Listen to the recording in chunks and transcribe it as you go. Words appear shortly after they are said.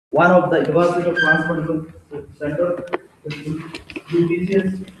One of the University of Transportation Center is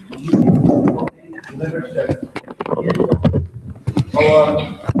UTCS of the United States. Our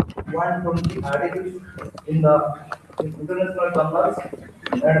 120 articles in the international journals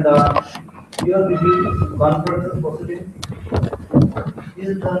and the peer review conferences proceeding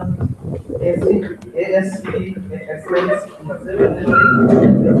is the ASC excellence in the civil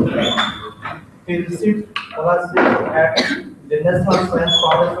engineering. He received scholarship at the National Science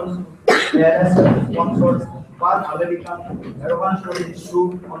Foundation NSF sponsored Pan American Advanced Study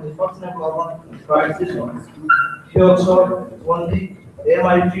Institute on the Personal Carbon Credit Systems. He also won the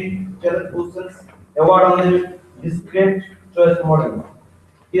MIT Challenge Cushions Award on the Discrete Choice Model.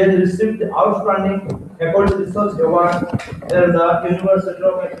 He has received the Outstanding Faculty Research Award at the University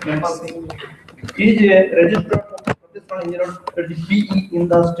of Nepal. He is a registered professional engineer at the PE in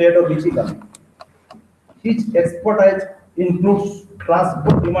the state of Michigan. His expertise includes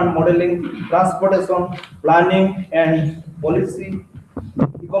transport demand modeling, transportation planning and policy,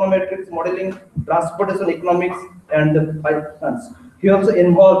 econometrics modeling, transportation economics, and finance. He also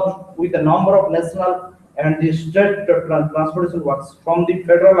involved with a number of national and the state transportation works from the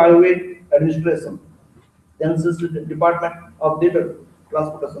Federal Highway Administration, then the Department of the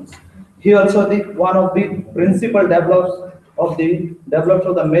Transportations. He also the one of the principal developers of the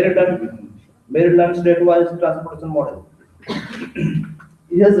Maryland statewide transportation model.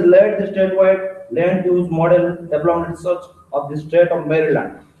 He has led the statewide land use model development research of the state of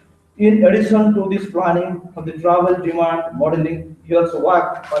Maryland. In addition to this planning of the travel demand modeling, he also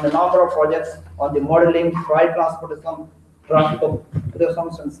worked on a number of projects on the modeling, freight transportation,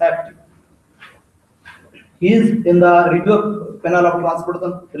 and safety. He is in the review panel of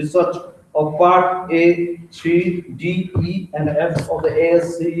transportation research of Part A, C, D, E, and F of the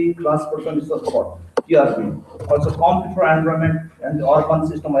ASCE Transportation Research Board, TRB. Also, computer environment and the urban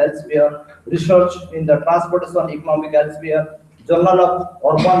system elsewhere, research in the transportation economic elsewhere, Journal of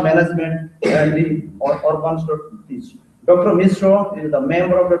Urban Management and the Urban Strategies. Dr. Mishra is the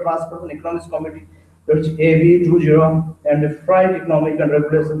member of the Transportation Economics Committee, which AB20, and the Freight Economic and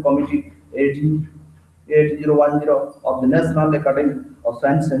Regulation Committee, 8010 of the National Academy of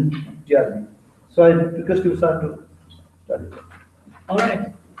Science and Technology. So I request you, sir, to start. All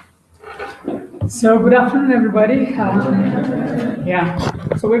right. So good afternoon, everybody.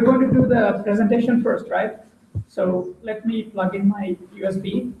 So we're going to do the presentation first, right? So let me plug in my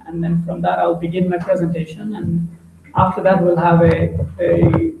USB, and then from that I'll begin my presentation. And after that, we'll have a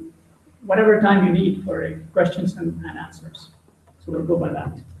whatever time you need for questions and answers. So we'll go by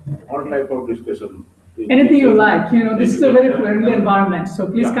that. All type of discussion. Anything you like. This is a very friendly environment. So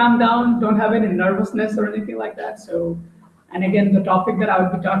please calm down. Don't have any nervousness or anything like that. So, and again, the topic that I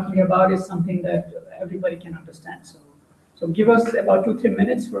will be talking about is something that everybody can understand. So give us about 2-3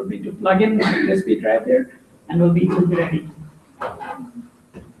 minutes for me to plug in my USB drive there, and we'll be ready.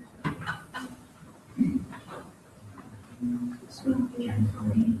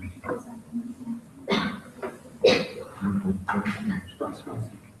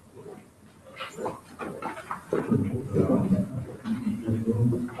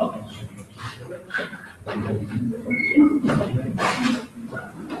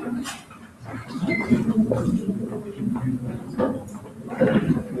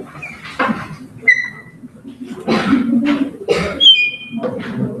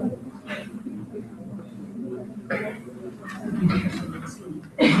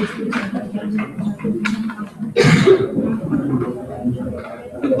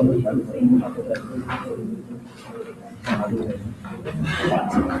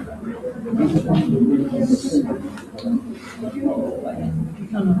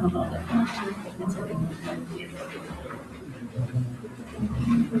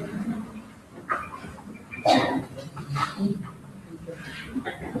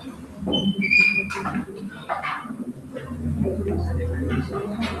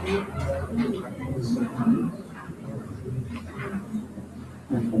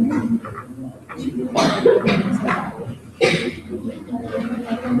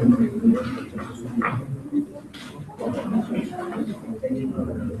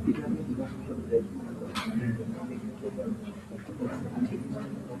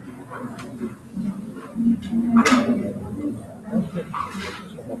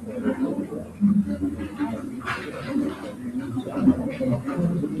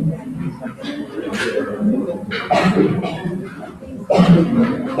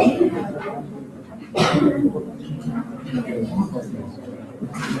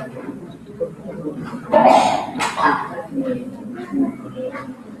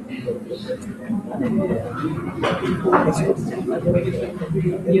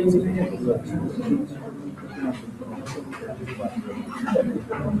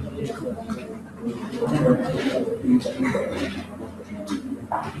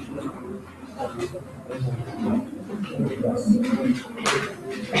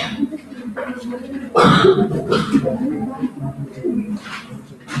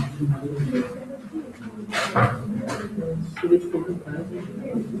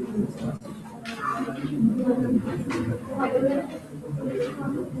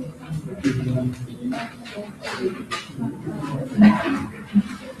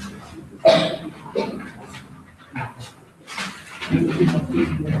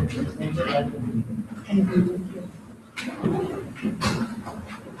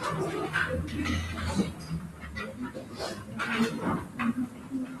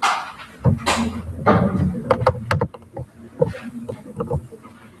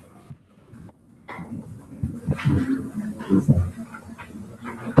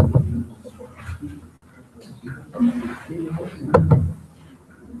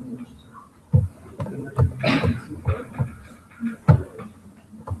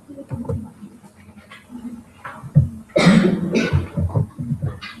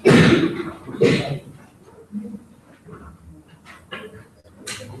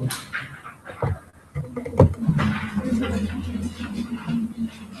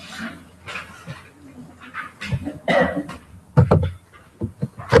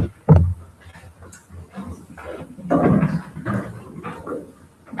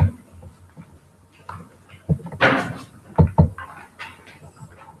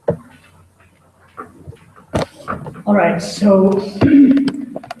 All right, so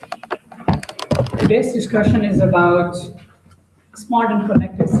today's discussion is about smart and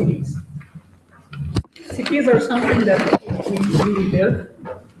connected cities. Cities are something that we build.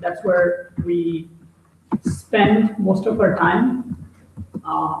 That's where we spend most of our time.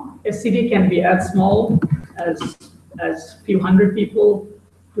 A city can be as small as few hundred people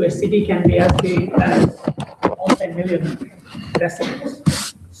to a city can be as big as multi-million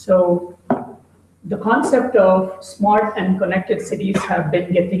residents. So the concept of smart and connected cities have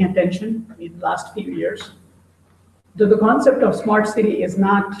been getting attention in the last few years. Though the concept of smart city is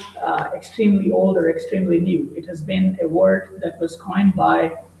not extremely old or extremely new. It has been a word that was coined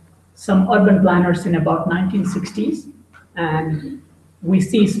by some urban planners in about 1960s, and we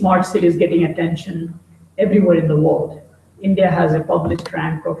see smart cities getting attention everywhere in the world. India has a published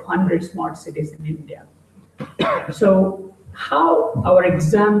rank of 100 smart cities in India. So how our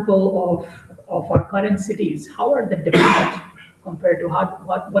example of our current cities, how are they different compared to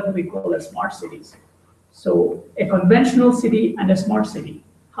what we call as smart cities? So a conventional city and a smart city,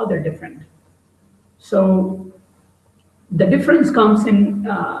 how they're different. So the difference comes in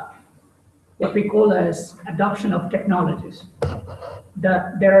what we call as adoption of technologies.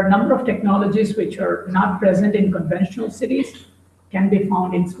 There are a number of technologies which are not present in conventional cities, can be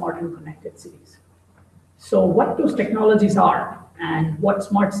found in smart and connected cities. So what those technologies are and what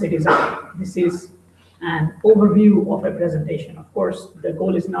smart cities are, this is an overview of a presentation. Of course, the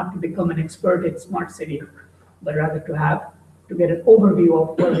goal is not to become an expert in smart city, but rather to get an overview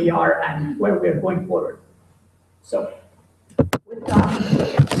of where we are and where we're going forward. So with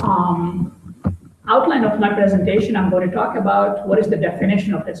that outline of my presentation, I'm going to talk about what is the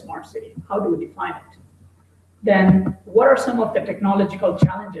definition of a smart city. How do we define it? Then what are some of the technological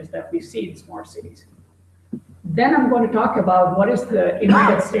challenges that we see in smart cities? Then I'm going to talk about what is the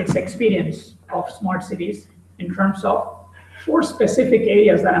United States experience of smart cities in terms of 4 specific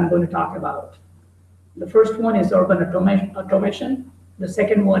areas that I'm going to talk about. The first one is urban automation. The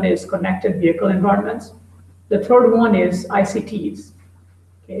second one is connected vehicle environments. The third one is ICTs,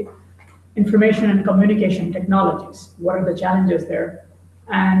 okay? Information and communication technologies. What are the challenges there?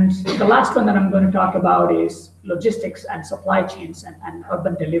 And the last one that I'm going to talk about is logistics and supply chains and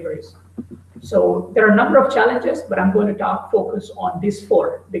urban deliveries. So there are a number of challenges, but I'm going to focus on these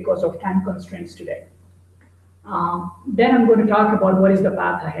 4 because of time constraints today. Then I'm going to talk about what is the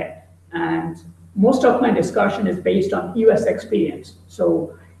path ahead. And most of my discussion is based on US experience.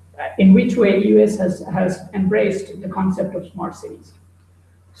 So in which way US has embraced the concept of smart cities.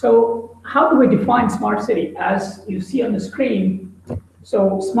 So how do we define smart city? As you see on the screen,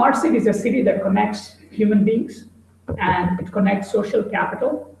 so smart city is a city that connects human beings and it connects social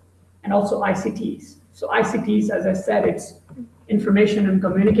capital and also ICTs. So ICTs, as I said, it's information and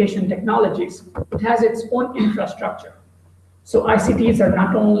communication technologies. It has its own infrastructure. So ICTs are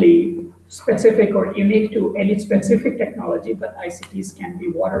not only specific or unique to any specific technology, but ICTs can be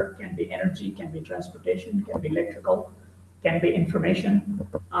water, can be energy, can be transportation, can be electrical. can be information.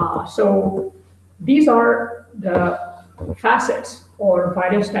 So these are the facets or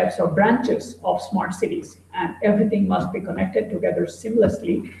various types of branches of smart cities, and everything must be connected together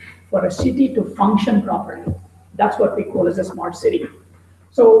seamlessly for a city to function properly. That's what we call as a smart city.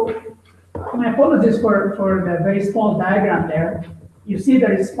 So my apologies for the very small diagram there. You see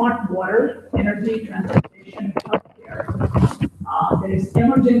there is smart water, energy, transportation, healthcare. There is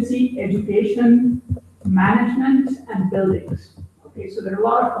emergency, education, management, and buildings. Okay, so there are a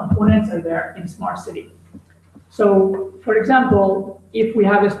lot of components are there in smart city. So, for example, if we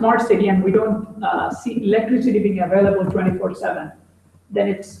have a smart city and we don't see electricity being available 24/7, then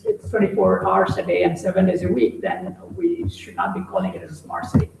it's 24 hours a day and 7 days a week, then we should not be calling it as a smart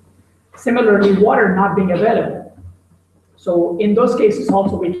city. Similarly, water not being available. So in those cases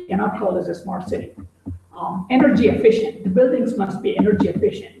also, we cannot call this a smart city. Energy efficient, the buildings must be energy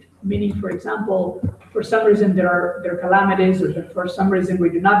efficient, meaning, for example, for some reason there are calamities, or for some reason we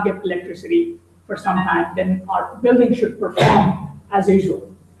do not get electricity for some time, then our building should perform as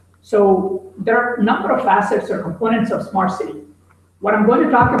usual. So there are a number of facets or components of smart city. What I'm going to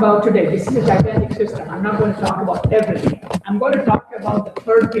talk about today, this is a gigantic system. I'm not going to talk about everything. I'm going to talk about the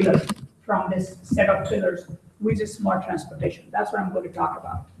third pillar from this set of pillars, which is smart transportation. That's what I'm going to talk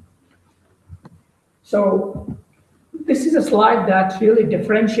about. So this is a slide that really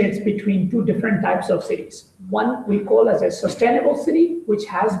differentiates between two different types of cities. One we call as a sustainable city, which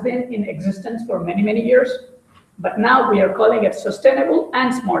has been in existence for many, many years, but now we are calling it sustainable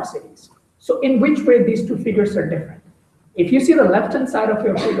and smart cities. So in which way these two figures are different? If you see the left-hand side of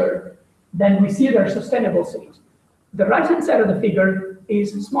your figure, then we see there are sustainable cities. The right-hand side of the figure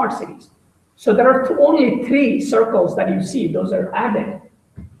is smart cities. So there are only 3 circles that you see, those are added.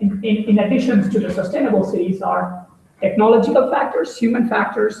 In addition to the sustainable cities are technological factors, human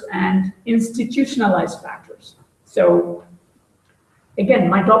factors, and institutionalized factors. So again,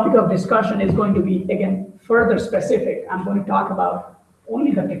 my topic of discussion is going to be, again, further specific. I'm going to talk about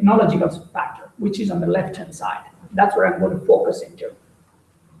only the technological factor, which is on the left-hand side. That's where I'm going to focus into.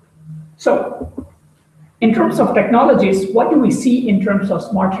 So in terms of technologies, what do we see in terms of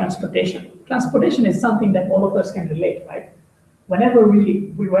smart transportation? Transportation is something that all of us can relate, right? Whenever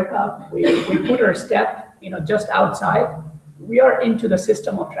we wake up, we put our step, just outside, we are into the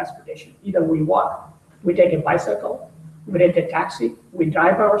system of transportation. Either we walk, we take a bicycle, we take a taxi, we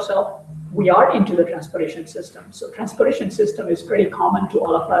drive ourselves, we are into the transportation system. So transportation system is pretty common to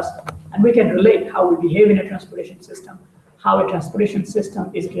all of us, and we can relate how we behave in a transportation system, how a transportation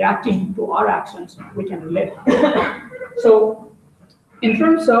system is reacting to our actions, we can relate. So in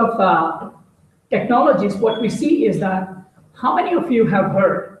terms of technologies, what we see is that, how many of you have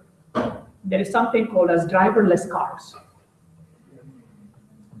heard there is something called as driverless cars?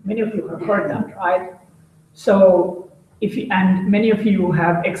 Many of you have heard that, right? So and many of you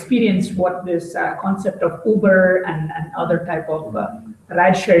have experienced what this concept of Uber and other type of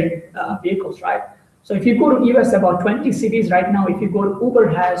ride-sharing vehicles, right? So if you go to US, about 20 cities right now, if you go to Uber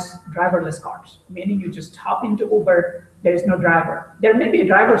has driverless cars, meaning you just hop into Uber, there is no driver. There may be a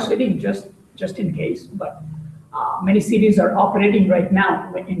driver sitting just in case, but many cities are operating right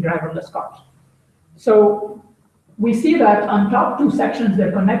now in driverless cars. So we see that on top 2 sections,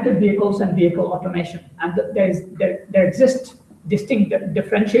 they're connected vehicles and vehicle automation, and there exists distinct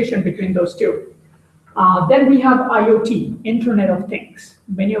differentiation between those two. Then we have IoT, Internet of Things.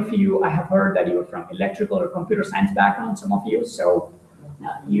 Many of you, I have heard that you are from electrical or computer science background, some of you, so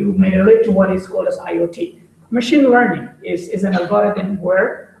you may relate to what is called as IoT. Machine learning is an algorithm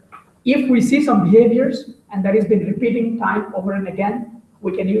where if we see some behaviors and that has been repeating time over and again,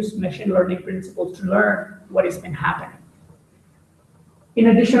 we can use machine learning principles to learn what has been happening. In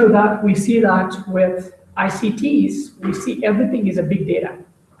addition to that, we see that with ICTs, we see everything is a big data.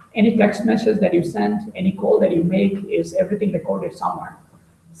 Any text message that you send, any call that you make is everything recorded somewhere.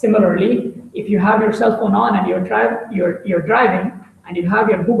 Similarly, if you have your cell phone on and you're driving and you have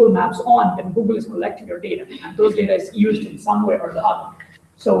your Google Maps on, then Google is collecting your data, and those data is used in some way or the other.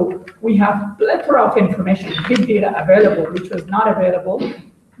 So we have plethora of information, big data available, which was not available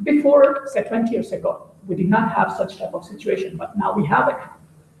before, say, 20 years ago. We did not have such type of situation, but now we have it.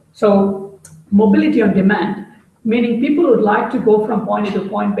 So mobility on demand, meaning people would like to go from point A to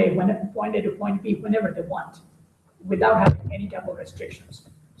point B, whenever they want, without having any type of restrictions.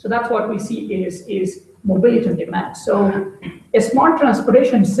 So that's what we see is mobility on demand. So a smart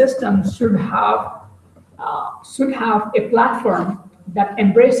transportation system should have a platform that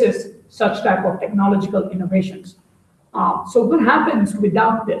embraces such type of technological innovations. So what happens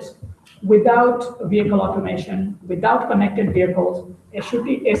without this? Without vehicle automation, without connected vehicles, a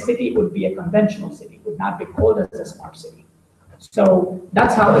city would be a conventional city, would not be called as a smart city. So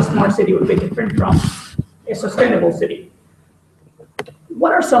that's how a smart city would be different from a sustainable city.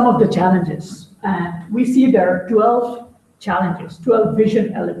 What are some of the challenges? And we see there are 12 challenges, 12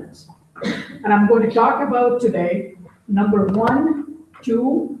 vision elements. And I'm going to talk about today number 1,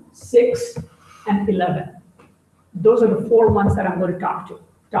 2, 6, and 11. Those are the 4 ones that I'm going to talk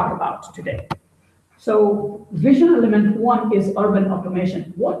about today. So vision element 1 is urban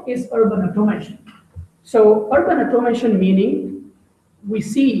automation. What is urban automation? So urban automation meaning we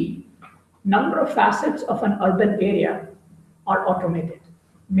see number of facets of an urban area are automated.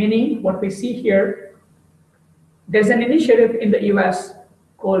 Meaning what we see here, there's an initiative in the US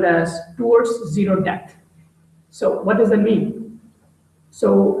called as Towards Zero Death. So what does that mean?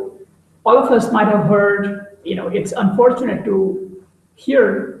 So all of us might have heard, it's unfortunate to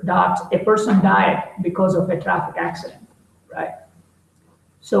hear that a person died because of a traffic accident, right?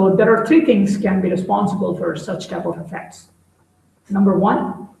 So there are 3 things can be responsible for such type of effects. Number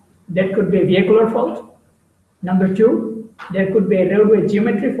 1, there could be a vehicular fault. Number 2, there could be a railway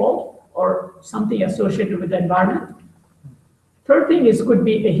geometry fault or something associated with the environment. Third thing is could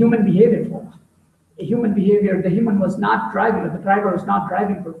be a human behavior fault. A human behavior, the human was not driving, or the driver was not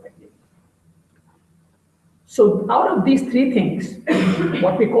driving perfectly. So out of these 3 things,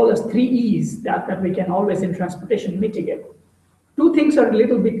 what we call as 3 E's that we can always in transportation mitigate. 2 things are a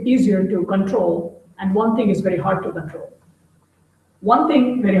little bit easier to control, and 1 thing is very hard to control. 1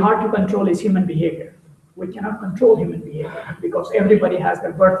 thing very hard to control is human behavior. We cannot control human behavior because everybody has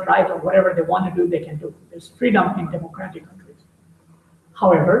their birthright or whatever they want to do, they can do. There's freedom in democratic countries.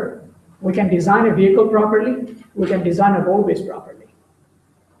 However, we can design a vehicle properly, we can design a roadways properly.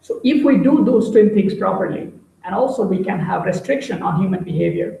 So if we do those 2 things properly, and also we can have restriction on human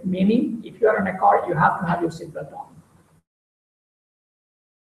behavior, meaning if you are in a car, you have to have your seatbelt on.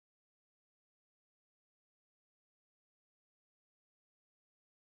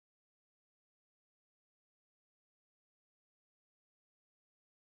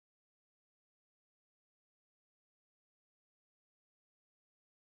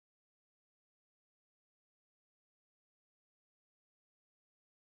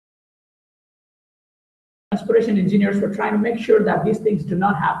 Transportation engineers were trying to make sure that these things do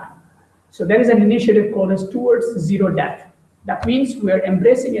not happen. So there is an initiative called as Towards Zero Death. That means we're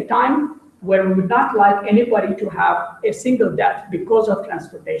embracing a time where we would not like anybody to have a single death because of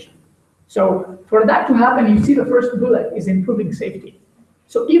transportation. So for that to happen, you see the first bullet is improving safety.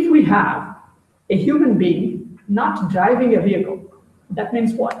 So if we have a human being not driving a vehicle, that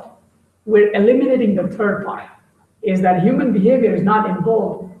means what? We're eliminating the third part, is that human behavior is not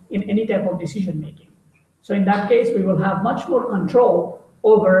involved in any type of decision making. So in that case, we will have much more control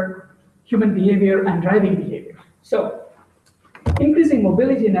over human behavior and driving behavior. So increasing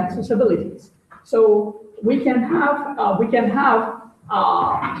mobility and accessibilities. So we can have,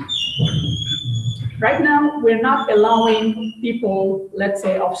 right now, we're not allowing people, let's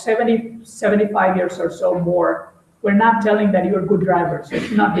say of 70, 75 years or so more, we're not telling that you're good drivers. You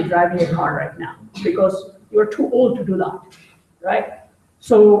should not be driving a car right now because you're too old to do that, right?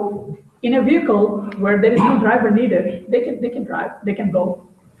 So in a vehicle where there is no driver needed, they can drive, they can go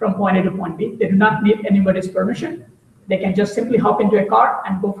from point A to point B. They do not need anybody's permission. They can just simply hop into a car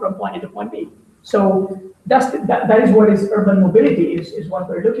and go from point A to point B. So that is what is urban mobility is what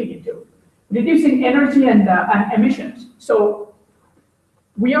we're looking into. Reducing energy and emissions. So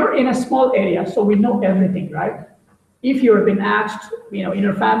we are in a small area, so we know everything, right? If you've been asked, in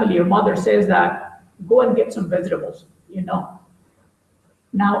your family, your mother says that, go and get some vegetables,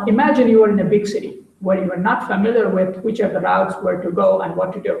 Now imagine you are in a big city where you are not familiar with which are the routes, where to go and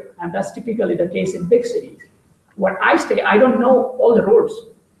what to do. And that's typically the case in big cities. Where I stay, I don't know all the roads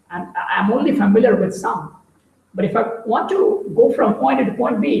and I'm only familiar with some. But if I want to go from point A to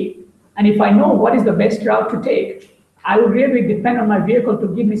point B, and if I know what is the best route to take, I will really depend on my vehicle to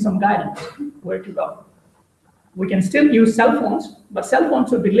give me some guidance where to go. We can still use cell phones, but cell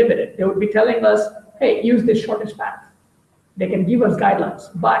phones would be limited. They would be telling us, hey, use the shortest path. They can give us guidelines,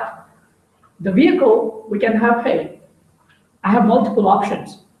 but the vehicle, we can have, hey, I have multiple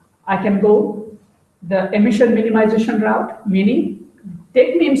options. I can go the emission minimization route, meaning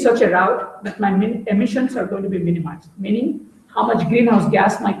take me in such a route that my emissions are going to be minimized, meaning how much greenhouse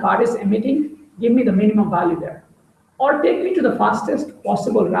gas my car is emitting, give me the minimum value there. Or take me to the fastest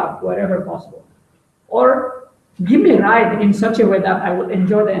possible route, wherever possible. Or give me a ride in such a way that I will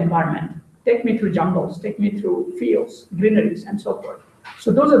enjoy the environment. Take me through jungles, take me through fields, greeneries, and so forth.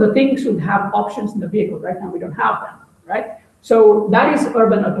 So those are the things we have options in the vehicle. Right now, we don't have them, right? So that is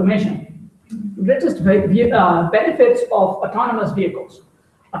urban automation. Greatest benefits of autonomous vehicles.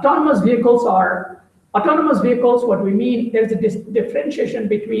 Autonomous vehicles are Autonomous vehicles, what we mean, there's a differentiation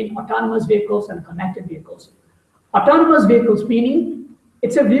between autonomous vehicles and connected vehicles. Autonomous vehicles meaning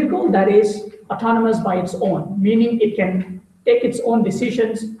it's a vehicle that is autonomous by its own, meaning it can take its own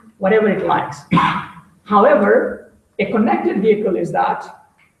decisions, whatever it likes. However, a connected vehicle is that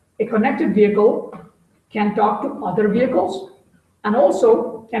a connected vehicle can talk to other vehicles and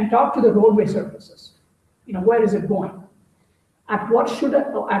also can talk to the roadway surfaces. Where is it going? At what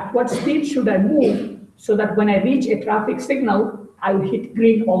speed should I move so that when I reach a traffic signal, I will hit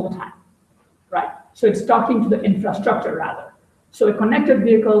green all the time, right? So it's talking to the infrastructure rather. So a connected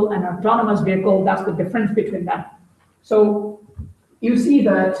vehicle and an autonomous vehicle, that's the difference between them. So you see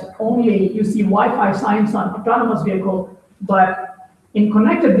that you see Wi-Fi signs on autonomous vehicle, but in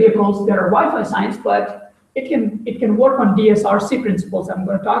connected vehicles, there are Wi-Fi signs, but it can work on DSRC principles. I'm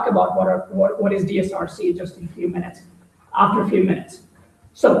going to talk about what is DSRC just in a few minutes, after a few minutes.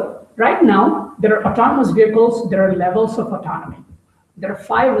 So right now, there are autonomous vehicles, there are levels of autonomy. There are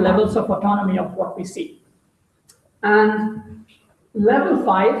 5 levels of autonomy of what we see. And level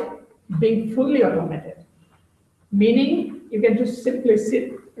 5 being fully automated, meaning you can just simply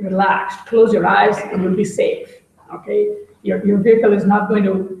sit, relax, close your eyes, and you'll be safe, okay? Your vehicle is not going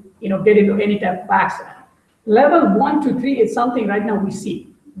to get into any type of accident. Level 1 to 3 is something right now we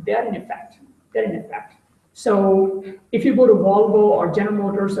see. They're in effect. So if you go to Volvo or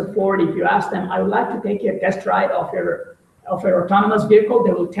General Motors or Ford, if you ask them, I would like to take a test ride of your autonomous vehicle,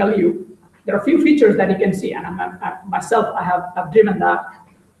 they will tell you there are a few features that you can see, and I've driven that.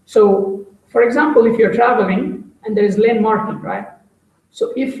 So for example, if you're traveling and there is lane marking, right?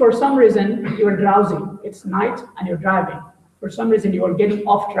 So if for some reason you are drowsy, it's night and you're driving, for some reason you are getting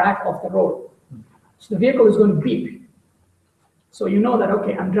off track of the road, so the vehicle is going to beep. So you know that,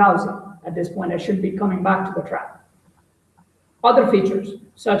 okay, I'm drowsy at this point, I should be coming back to the track. Other features,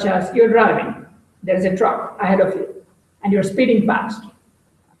 such as you're driving, there's a truck ahead of you, and you're speeding fast.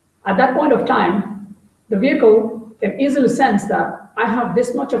 At that point of time, the vehicle can easily sense that I have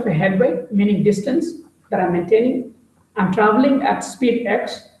this much of a headway, meaning distance that I'm maintaining. I'm traveling at speed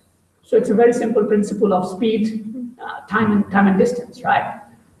X. So it's a very simple principle of speed, time and distance, right?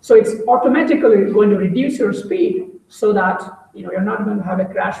 So it's automatically going to reduce your speed so that you're not going to have a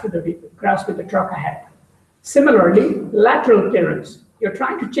crash with the truck ahead. Similarly, lateral clearance. You're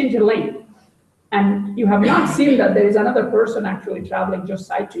trying to change a lane, and you have not seen that there is another person actually traveling just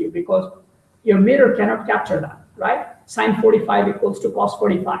side to you because your mirror cannot capture that, right? Sine 45 equals to cos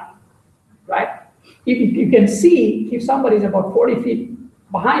 45, right? You can see if somebody is about 40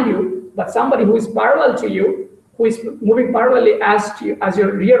 feet behind you, but somebody who is parallel to you, who is moving parallelly as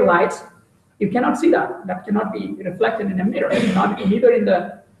your rear lights, you cannot see that. That cannot be reflected in a mirror, neither in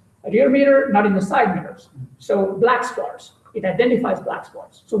the rear mirror, not in the side mirrors. So black spots, it identifies black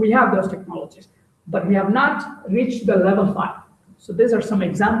spots. So we have those technologies, but we have not reached the level 5. So these are some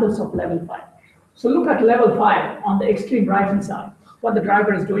examples of level 5. So look at level 5 on the extreme right-hand side, what the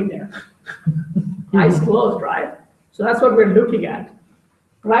driver is doing there. Eyes closed, right? So that's what we're looking at.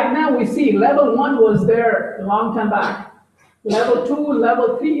 Right now we see level 1 was there a long time back. Level 2,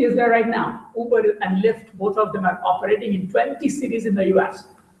 level 3 is there right now. Uber and Lyft, both of them are operating in 20 cities in the US.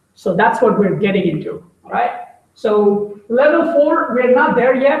 So that's what we're getting into, all right? So level 4, we're not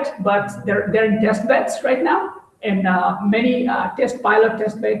there yet, but they're in test beds right now. And many pilot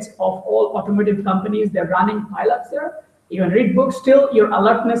test beds of all automotive companies, they're running pilots there. You can read books, still your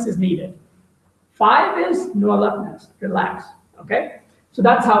alertness is needed. 5 is no alertness, relax, okay? So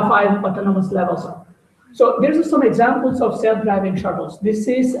that's how 5 autonomous levels are. So there's some examples of self-driving shuttles. This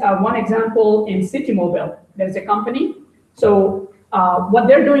is one example in City Mobile. There's a company. So what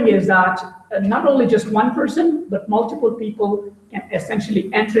they're doing is that not only just one person, but multiple people can essentially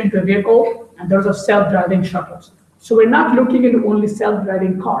enter into a vehicle, and those are self-driving shuttles. So we're not looking into only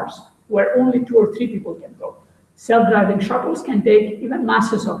self-driving cars, where only 2 or 3 people can go. Self-driving shuttles can take even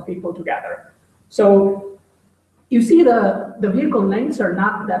masses of people together. So you see the vehicle lengths are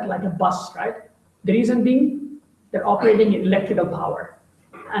not that like a bus, right? The reason being, they're operating in electrical power,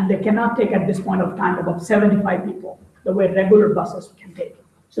 and they cannot take at this point of time about 75 people, the way regular buses can take.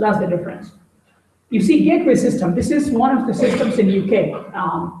 So that's the difference. You see gateway system. This is one of the systems in UK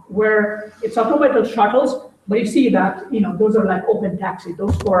where it's automated shuttles, but you see that those are like open taxi.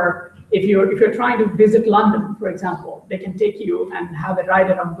 Those for if you're trying to visit London, for example, they can take you and have a ride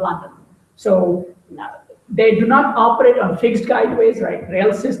around London. So they do not operate on fixed guideways, right?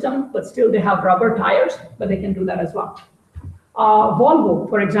 Rail system, but still they have rubber tires, but they can do that as well. Volvo,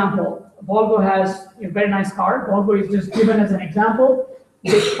 for example, Volvo has a very nice car. Volvo is just given as an example.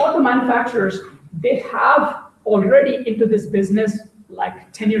 The auto manufacturers, they have already into this business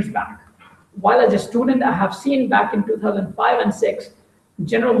like 10 years back. while as a student, I have seen back in 2005 and 6,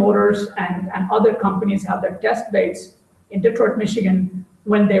 General Motors and other companies have their test beds in Detroit, Michigan,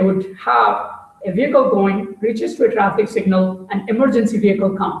 when they would have a vehicle going, reaches to a traffic signal, an emergency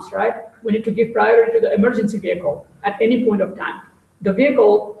vehicle comes, right? We need to give priority to the emergency vehicle at any point of time. The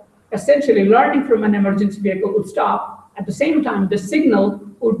vehicle, essentially learning from an emergency vehicle, would stop. At the same time, the signal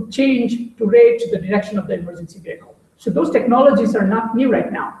would change to rate to the direction of the emergency vehicle. So those technologies are not new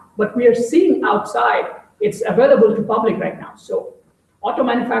right now, but we are seeing outside, it's available to public right now. So auto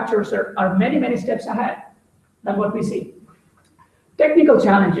manufacturers are many, many steps ahead than what we see. Technical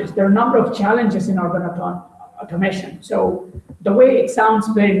challenges. There are a number of challenges in urban automation. So the way it sounds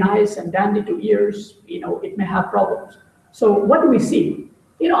very nice and dandy to ears, it may have problems. So what do we see?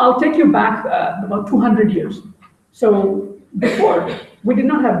 I'll take you back about 200 years. So before, we did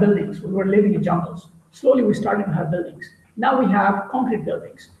not have buildings. We were living in jungles. Slowly, we started to have buildings. Now we have concrete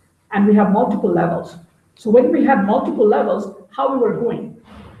buildings, and we have multiple levels. So when we had multiple levels, how we were going?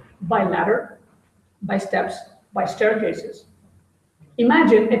 By ladder, by steps, by staircases.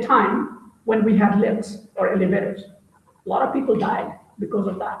 Imagine a time when we had lifts or elevators. A lot of people died because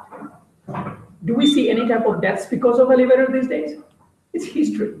of that. Do we see any type of deaths because of elevator these days? It's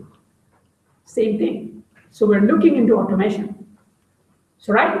history. Same thing. So we're looking into automation.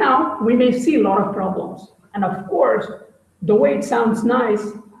 So right now, we may see a lot of problems. And of course, the way it sounds nice,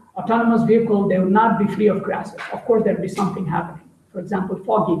 autonomous vehicle, they will not be free of crashes. Of course, there'll be something happening. For example,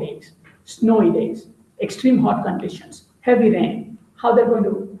 foggy days, snowy days, extreme hot conditions, heavy rain, how they're going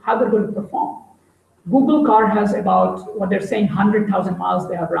to perform. Google car has about, what they're saying, 100,000 miles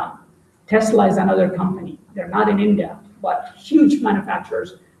they have run. Tesla is another company. They're not in India, but huge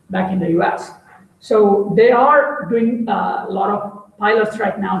manufacturers back in the US. So they are doing a lot of pilots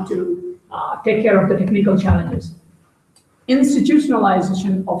right now to take care of the technical challenges.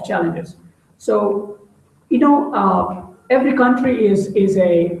 Institutionalization of challenges. So, every country is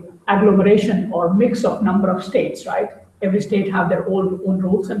a agglomeration or mix of number of states, right? Every state have their own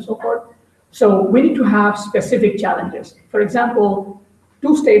rules and so forth. So we need to have specific challenges. For example,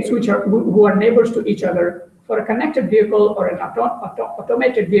 two states who are neighbors to each other, for a connected vehicle or an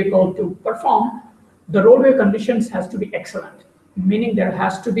automated vehicle to perform, the roadway conditions has to be excellent, meaning there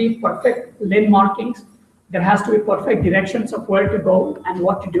has to be perfect lane markings, there has to be perfect directions of where to go and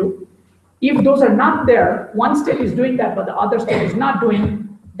what to do. If those are not there, one state is doing that, but the other state is not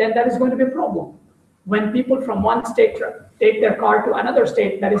doing, then that is going to be a problem. When people from one state take their car to another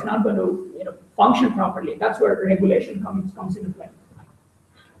state, that is not going to function properly. That's where regulation comes into play.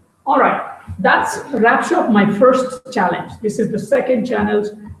 All right, that's wraps up my first challenge. This is the second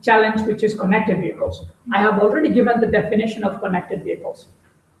challenge, which is connected vehicles. I have already given the definition of connected vehicles.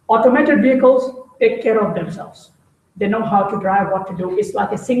 Automated vehicles take care of themselves. They know how to drive, what to do. It's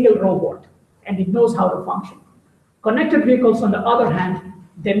like a single robot, and it knows how to function. Connected vehicles, on the other hand,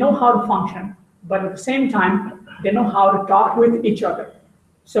 they know how to function, but at the same time, they know how to talk with each other.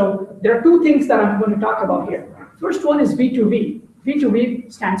 So there are two things that I'm going to talk about here. First one is V2V.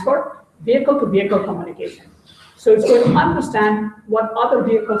 V2V stands for vehicle-to-vehicle communication. So it's going to understand what other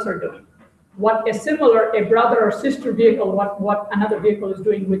vehicles are doing, what a brother or sister vehicle, what another vehicle is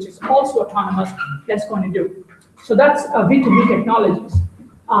doing, which is also autonomous, that's going to do. So that's V2V technologies.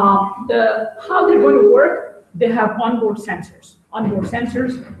 How they're going to work, they have onboard sensors.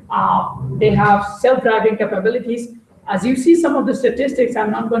 They have self-driving capabilities. As you see some of the statistics, I'm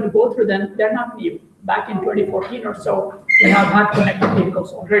not going to go through them, they're not new. Back in 2014 or so, we have had connected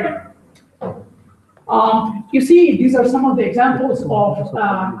vehicles already. You see, these are some of the examples of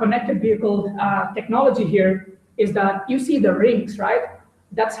connected vehicle technology here, is that you see the rings, right?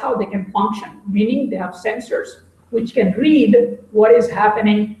 That's how they can function, meaning they have sensors which can read what is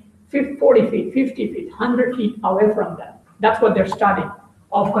happening 40 feet, 50 feet, 100 feet away from them. That's what they're studying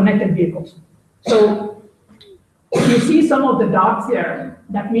of connected vehicles. So you see some of the dots there,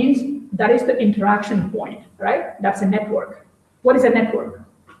 that means that is the interaction point, right? That's a network. What is a network?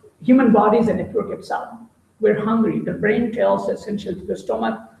 Human body is a network itself. We're hungry. The brain tells essentially to the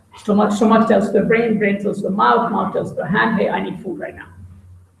stomach. Stomach tells the brain tells the mouth tells the hand, hey, I need food right now.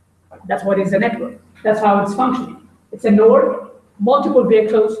 That's what is a network. That's how it's functioning. It's a node, multiple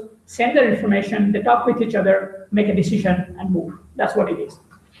vehicles send their information, they talk with each other, make a decision, and move. That's what it is.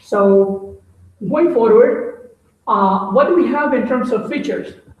 So going forward, what do we have in terms of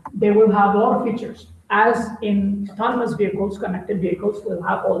features? They will have a lot of features. As in autonomous vehicles, connected vehicles will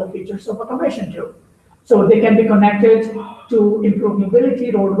have all the features of automation too. So they can be connected to improve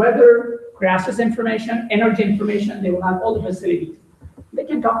mobility, road weather, crashes information, energy information. They will have all the facilities. They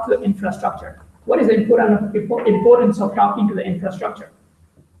can talk to the infrastructure. What is the importance of talking to the infrastructure?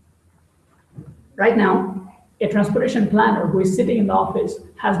 Right now, a transportation planner who is sitting in the office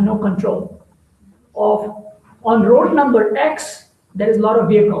has no control of, on road number X, there is a lot of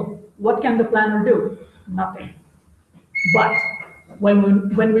vehicle. What can the planner do? Nothing. But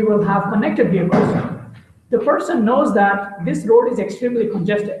when we will have connected vehicles, the person knows that this road is extremely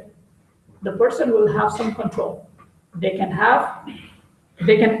congested. The person will have some control. They can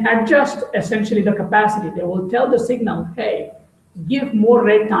adjust essentially the capacity. They will tell the signal, hey, give more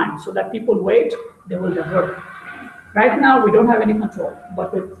red time so that people wait, they will divert. Right now, we don't have any control,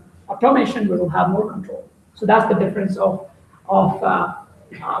 but with automation, we will have more control. So that's the difference of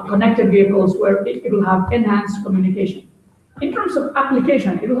connected vehicles, where it will have enhanced communication. In terms of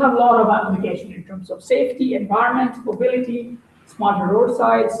application, it will have a lot of application in terms of safety, environment, mobility, smarter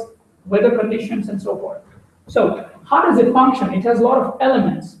roadsides, weather conditions, and so forth. So how does it function? It has a lot of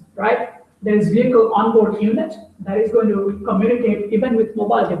elements, right? There is vehicle onboard unit that is going to communicate even with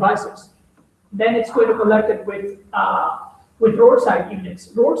mobile devices. Then it's going to collect it with roadside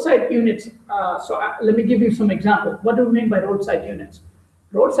units. Roadside units, let me give you some examples. What do we mean by roadside units?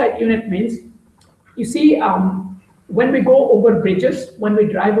 Roadside unit means, you see, when we go over bridges, when we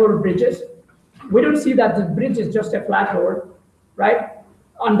drive over bridges, we don't see that the bridge is just a flat road, right?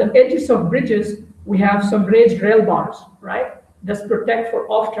 On the edges of bridges, we have some raised rail bars, right? That's protect for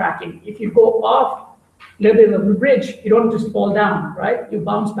off tracking. If you go off a little bit of the bridge, you don't just fall down, right? You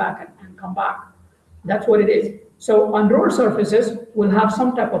bounce back and come back. That's what it is. So on road surfaces, we'll have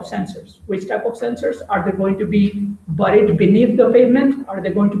some type of sensors. Which type of sensors? Are they going to be buried beneath the pavement? Are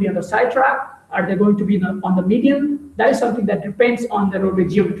they going to be on the side track? Are they going to be on the median? That is something that depends on the roadway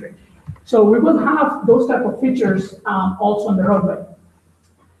geometry. So we will have those type of features also on the roadway.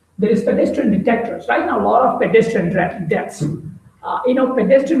 There is pedestrian detectors. Right now, a lot of pedestrian deaths.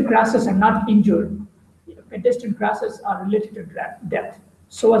 Pedestrian crashes are not injured. Pedestrian crashes are related to death.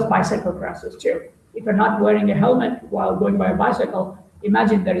 So as bicycle crashes too. If you're not wearing a helmet while going by a bicycle,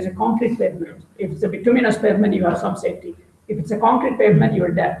 imagine there is a concrete pavement. If it's a bituminous pavement, you have some safety. If it's a concrete pavement,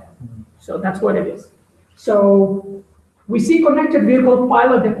 you're dead. So that's what it is. So we see connected vehicle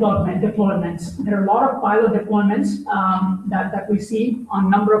pilot deployments. There are a lot of pilot deployments that we see on a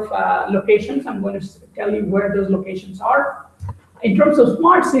number of locations. I'm going to tell you where those locations are. In terms of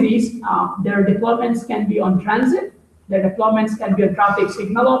smart cities, their deployments can be on transit. Their deployments can be on traffic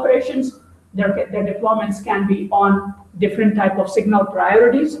signal operations. Their deployments can be on different type of signal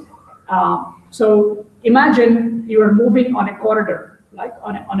priorities. So imagine you are moving on a corridor, like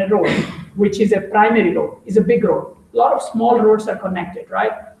on a road, which is a primary road, is a big road. A lot of small roads are connected,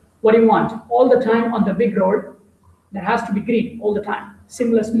 right? What do you want? All the time on the big road, there has to be green all the time,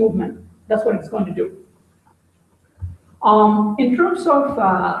 seamless movement. That's what it's going to do. In terms of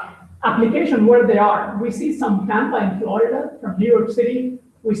application where they are, we see some Tampa in Florida, from New York City.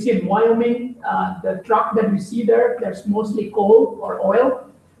 We see in Wyoming, the truck that we see there, there's mostly coal or oil.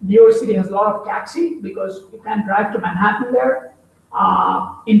 New York City has a lot of taxi because you can't drive to Manhattan there.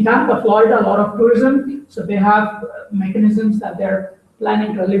 In Tampa, Florida, a lot of tourism. So they have mechanisms that they're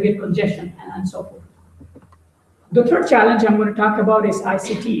planning to alleviate congestion and so forth. The third challenge I'm going to talk about is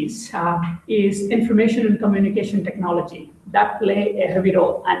ICTs, is information and communication technology that play a heavy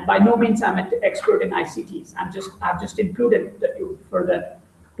role. And by no means I'm an expert in ICTs. I've just included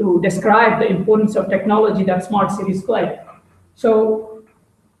to describe the importance of technology that smart cities play. So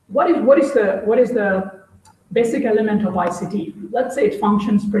what is the basic element of ICT? Let's say it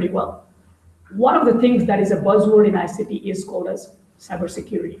functions pretty well. One of the things that is a buzzword in ICT is called as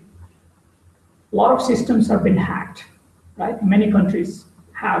cybersecurity. A lot of systems have been hacked, right? Many countries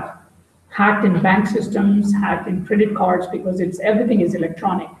have hacked in bank systems, hacked in credit cards, because everything is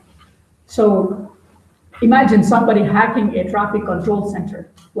electronic. So imagine somebody hacking a traffic control center.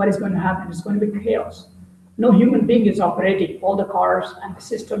 What is going to happen? It's going to be chaos. No human being is operating. All the cars and the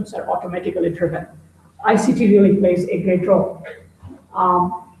systems are automatically driven. ICT really plays a great role.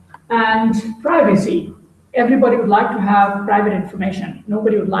 And privacy. Everybody would like to have private information.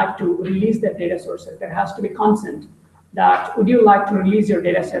 Nobody would like to release their data sources. There has to be consent that, would you like to release your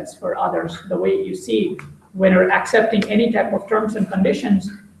data sets for others? The way you see, when you're accepting any type of terms and conditions,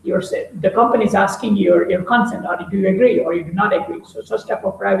 the company is asking your consent, or do you agree or you do not agree? So such type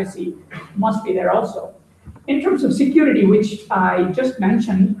of privacy must be there also. In terms of security, which I just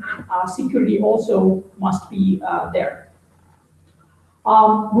mentioned, security also must be there.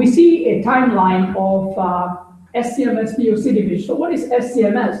 We see a timeline of SCMS POC division. So what is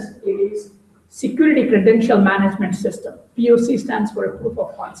SCMS? It is Security Credential Management System. POC stands for a proof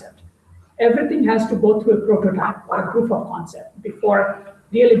of concept. Everything has to go through a prototype or a proof of concept before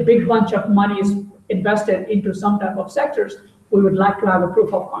really big bunch of money is invested into some type of sectors. We would like to have a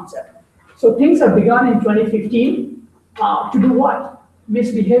proof of concept. So things are begun in 2015 to do what?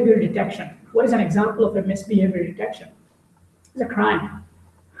 Misbehavior detection. What is an example of a misbehavior detection? It's a crime.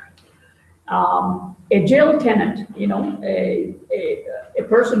 A jail tenant, a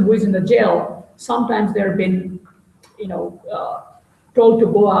person who is in the jail, sometimes they're been, told to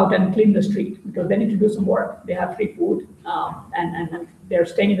go out and clean the street because they need to do some work. They have free food, and they're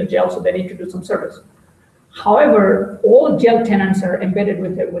staying in the jail, so they need to do some service. However, all jail tenants are embedded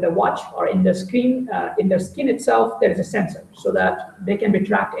with a watch, or in the screen, in their skin itself, there is a sensor so that they can be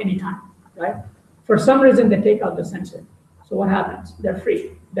tracked anytime, right? For some reason, they take out the sensor. So what happens? They're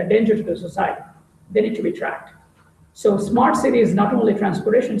free. They're danger to the society. They need to be tracked. So smart city is not only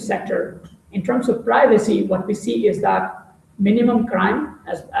transportation sector. In terms of privacy, what we see is that minimum crime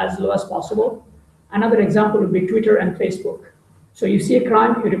as low as possible. Another example would be Twitter and Facebook. So you see a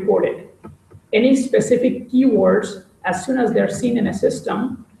crime, you report it. Any specific keywords, as soon as they're seen in a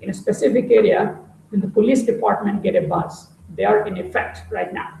system, in a specific area, then the police department get a buzz. They are in effect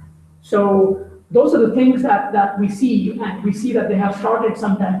right now. So those are the things that we see, and we see that they have started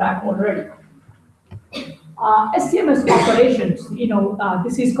some time back already. SCMS operations,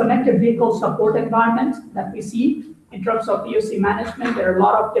 this is connected vehicle support environment that we see in terms of POC management. There are a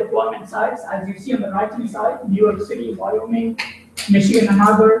lot of deployment sites, as you see on the right-hand side, New York City, Wyoming, Michigan, Ann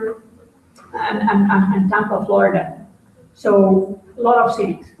Arbor, and Tampa, Florida. So a lot of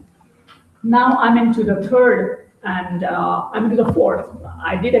cities. Now I'm into the third, and I'm into the fourth.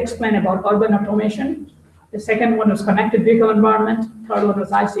 I did explain about urban automation. The second one was connected vehicle environment. Third one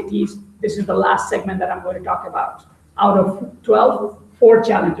was ICTs. This is the last segment that I'm going to talk about. Out of 12, 4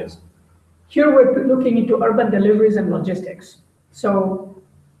 challenges. Here we're looking into urban deliveries and logistics. So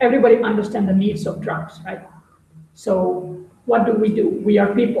everybody understands the needs of trucks, right? So what do? We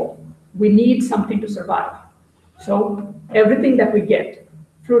are people. We need something to survive. So everything that we get,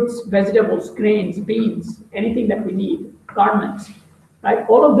 fruits, vegetables, grains, beans, anything that we need, garments, right?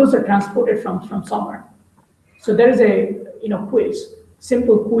 All of those are transported from somewhere. So there is a quiz,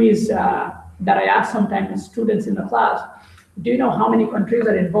 simple quiz that I ask sometimes students in the class. Do you know how many countries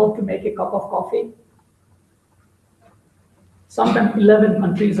are involved to make a cup of coffee? Sometimes 11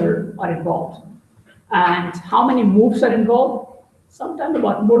 countries are involved. And how many moves are involved? Sometimes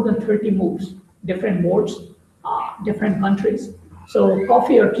about more than 30 moves, different modes, different countries. So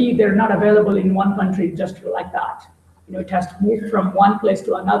coffee or tea, they're not available in one country just like that. It has to move from one place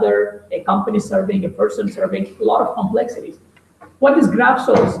to another, a company serving, a person serving, a lot of complexities. What this graph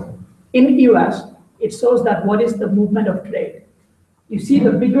shows, in the US, it shows that what is the movement of trade. You see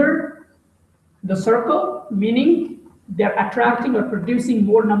the bigger the circle, meaning they're attracting or producing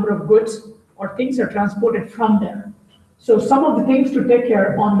more number of goods or things are transported from there. So some of the things to take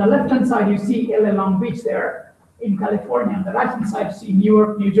care, on the left-hand side, you see LA Long Beach there in California. On the right-hand side, you see New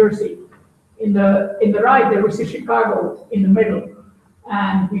York, New Jersey. In the right, there we see Chicago in the middle.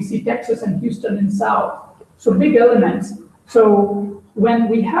 And we see Texas and Houston in south. So big elements. So when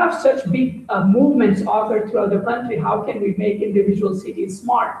we have such big movements occur throughout the country, how can we make individual cities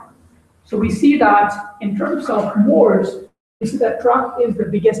smart? So we see that in terms of modes, we see that truck is the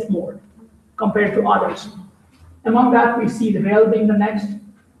biggest mode compared to others. Among that, we see the rail being the next,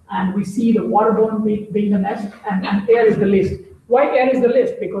 and we see the waterborne being the next, and air is the least. Why air is the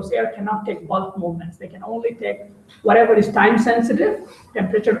least? Because air cannot take bulk movements. They can only take whatever is time sensitive,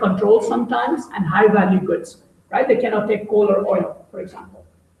 temperature controlled sometimes, and high value goods, right? They cannot take coal or oil, for example.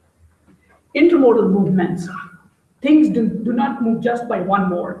 Intermodal movements, things do not move just by one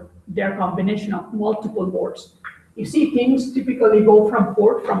mode. They're a combination of multiple modes. You see things typically go from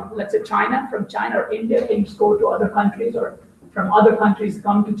port, from let's say China, from China or India, things go to other countries, or from other countries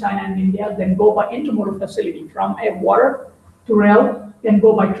come to China and India, then go by intermodal facility, from a water to rail, then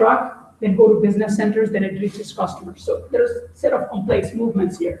go by truck, then go to business centers, then it reaches customers. So there's a set of complex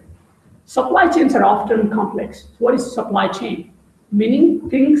movements here. Supply chains are often complex. What is supply chain? Meaning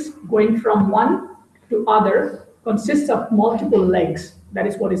things going from one to other consists of multiple legs. That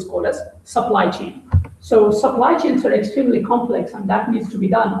is what is called as supply chain. So supply chains are extremely complex, and that needs to be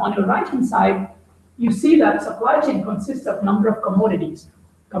done. On your right-hand side, you see that supply chain consists of number of commodities.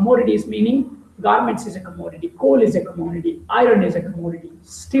 Commodities meaning garments is a commodity, coal is a commodity, iron is a commodity,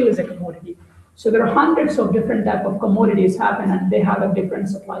 steel is a commodity. So there are hundreds of different type of commodities happen, and they have a different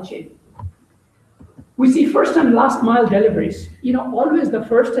supply chain. We see first and last mile deliveries. Always the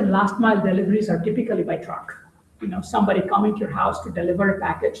first and last mile deliveries are typically by truck. Somebody coming to your house to deliver a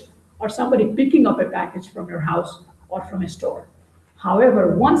package, or somebody picking up a package from your house or from a store.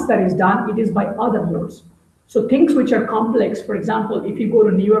 However, once that is done, it is by other modes. So things which are complex, for example, if you go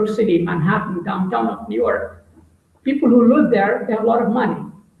to New York City, Manhattan, downtown of New York, people who live there, they have a lot of money.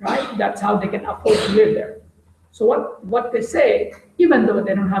 right? That's how they can afford to live there. So what they say, even though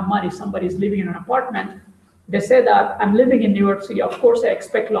they don't have money, somebody's living in an apartment, they say that I'm living in New York City. Of course, I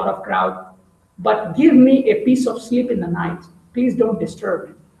expect a lot of crowd, but give me a piece of sleep in the night. Please don't disturb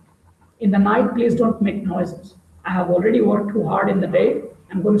me. In the night, please don't make noises. I have already worked too hard in the day.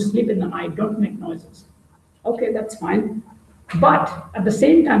 I'm going to sleep in the night. Don't make noises. Okay, that's fine. But at the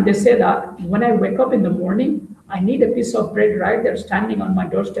same time, they say that when I wake up in the morning, I need a piece of bread right there standing on my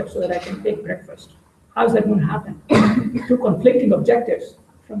doorstep so that I can take breakfast. How's that going to happen? Two conflicting objectives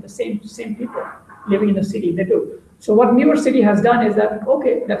from the same people living in the city, they do. So what New York City has done is that,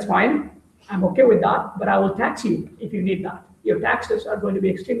 okay, that's fine. I'm okay with that, but I will tax you if you need that. Your taxes are going to be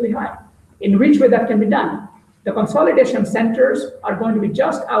extremely high. In which way that can be done? The consolidation centers are going to be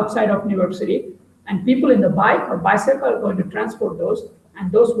just outside of New York City, and people in the bike or bicycle are going to transport those,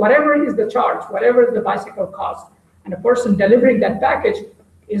 and those, whatever is the charge, whatever the bicycle cost, and the person delivering that package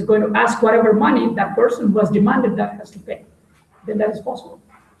is going to ask whatever money that person who has demanded that has to pay. Then that is possible.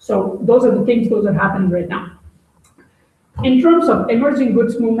 So those are the things, those are happening right now. In terms of emerging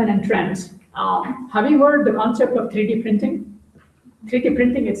goods movement and trends, have you heard the concept of 3D printing? 3D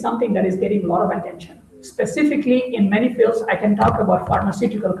printing is something that is getting a lot of attention. Specifically, in many fields, I can talk about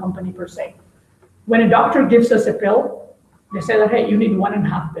pharmaceutical company per se. When a doctor gives us a pill, they say that, hey, you need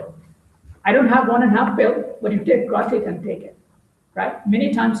 1.5 pill. I don't have 1.5 pill, but you got it and take it, right?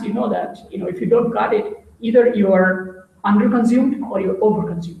 Many times you know that, if you don't got it, either you're underconsumed or you're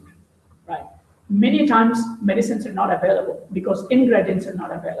overconsumed, right? Many times medicines are not available because ingredients are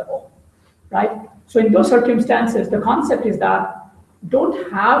not available, right? So in those circumstances, the concept is that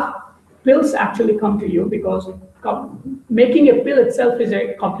don't have pills actually come to you because making a pill itself is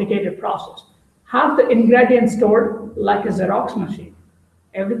a complicated process. Have the ingredients stored like a Xerox machine.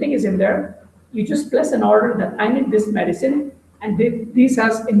 Everything is in there. You just place an order that I need this medicine and this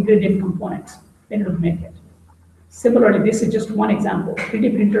has ingredient components. Then it'll make it. Similarly, this is just one example.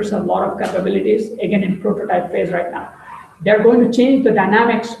 3D printers have a lot of capabilities, again in prototype phase right now. They're going to change the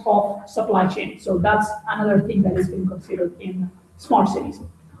dynamics of supply chain. So that's another thing that is being considered in smart cities.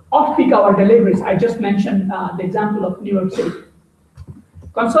 Off-peak hour deliveries, I just mentioned the example of New York City.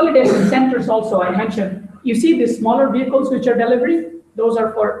 Consolidation centers also, I mentioned, you see these smaller vehicles which are delivering, those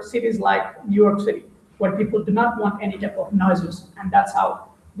are for cities like New York City, where people do not want any type of noises, and that's how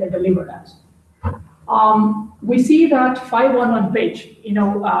they're delivered as. We see that 511 page,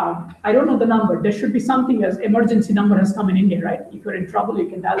 I don't know the number. There should be something as emergency number has come in India, right? If you're in trouble, you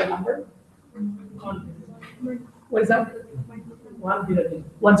can dial a number. What is that? 100.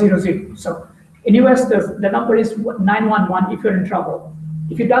 100. So in US, the number is 911 if you're in trouble.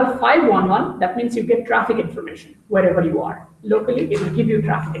 If you dial 511, that means you get traffic information wherever you are. Locally, it will give you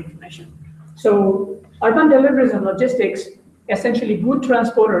traffic information. So urban deliveries and logistics, essentially good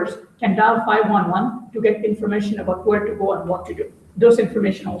transporters can dial 511 to get information about where to go and what to do. Those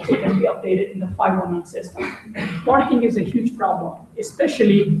information also can be updated in the 511 system. Parking is a huge problem,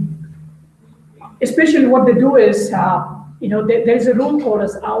 especially what they do is, there's a rule called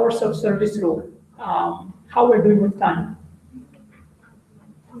as hours of service rule. How we're doing with time?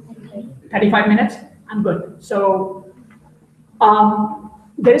 35 minutes? I'm good. So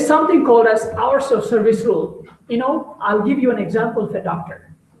there is something called as hours of service rule. I'll give you an example of a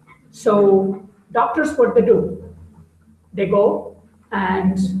doctor. So doctors, what they do, they go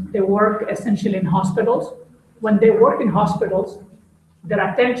and they work essentially in hospitals. When they work in hospitals,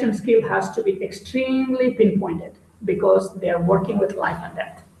 their attention skill has to be extremely pinpointed because they are working with life and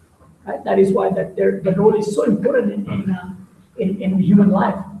death. Right? That is why the role is so important in human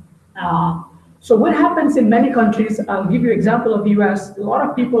life. So what happens in many countries, I'll give you an example of the US, a lot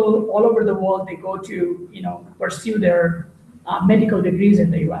of people all over the world, they go to, pursue their medical degrees in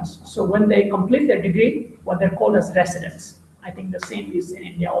the US. So when they complete their degree, what they're called as residents. I think the same is in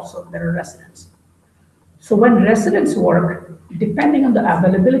India also, there are residents. So when residents work, depending on the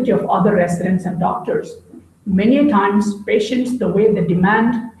availability of other residents and doctors, many times patients, the way they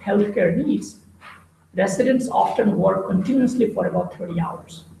demand healthcare needs, residents often work continuously for about 30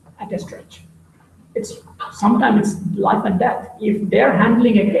 hours at a stretch. Sometimes it's life and death. If they're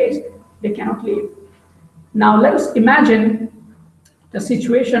handling a case, they cannot leave. Now let us imagine the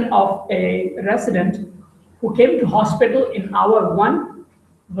situation of a resident who came to hospital in hour 1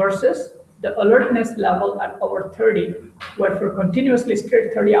 versus the alertness level at hour 30, where for continuously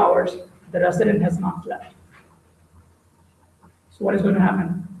straight 30 hours, the resident has not slept. So what is going to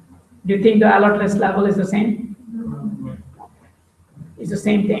happen? Do you think the alertness level is the same? It's the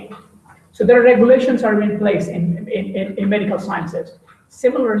same thing. So there are regulations are in place in medical sciences.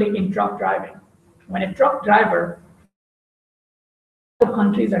 Similarly, in truck driving, when a truck driver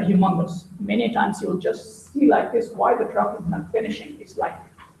countries are humongous. Many times you'll just see like this, why the truck is not finishing. It's like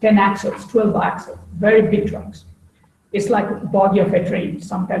 10 axles, 12 axles, very big trucks. It's like a bogey of a train,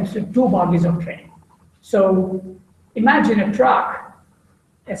 sometimes two bogies of train. So imagine a truck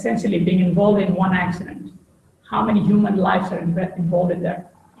essentially being involved in one accident. How many human lives are involved in there?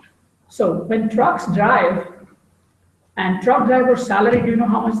 So when trucks drive, and truck drivers' salary, do you know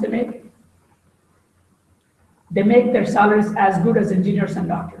how much they make? They make their salaries as good as engineers and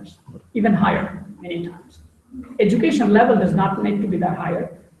doctors, even higher many times. Education level does not need to be that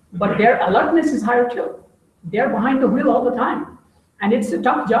higher, but their alertness is higher too. They're behind the wheel all the time, and it's a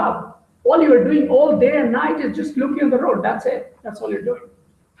tough job. All you're doing all day and night is just looking at the road. That's it. That's all you're doing.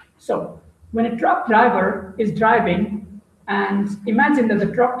 So when a truck driver is driving, and imagine that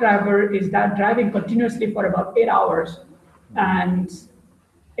the truck driver is driving continuously for about 8 hours, and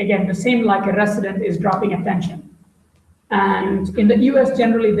again, the same like a resident is dropping attention. And in the US,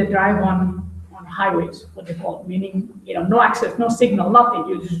 generally they drive on highways, what they call, meaning no access, no signal, nothing.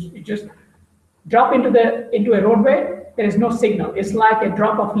 You just drop into a roadway, there is no signal. It's like a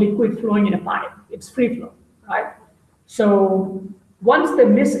drop of liquid flowing in a pipe. It's free flow, right? So once they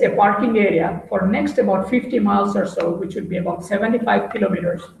miss a parking area for next about 50 miles or so, which would be about 75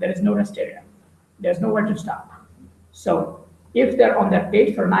 kilometers, there is no rest area. There's nowhere to stop. So if they're on that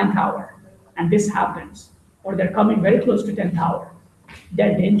 8th or 9th hour, and this happens, or they're coming very close to 10th hour,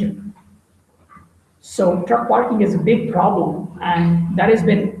 they're danger. So truck parking is a big problem, and that has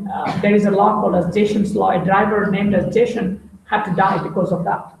been, there is a law called as Jason's law. A driver named as Jason had to die because of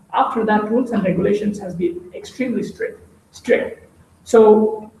that. After that, rules and regulations has been extremely strict.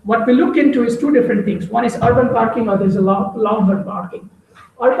 So what we look into is two different things. One is urban parking, or there's a long-haul parking.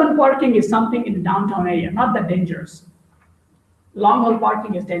 Urban parking is something in the downtown area, not that dangerous. Long-haul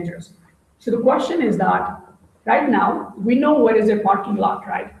parking is dangerous. So the question is that right now, we know what is a parking lot,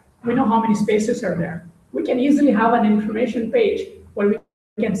 right? We know how many spaces are there. We can easily have an information page where we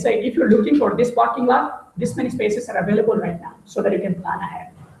can say, if you're looking for this parking lot, this many spaces are available right now, so that you can plan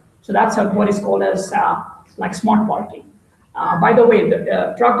ahead. So that's what is called as like smart parking. By the way,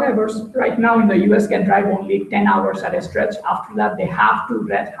 the truck drivers right now in the US can drive only 10 hours at a stretch. After that, they have to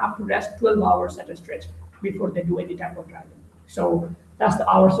rest 12 hours at a stretch before they do any type of driving. So that's the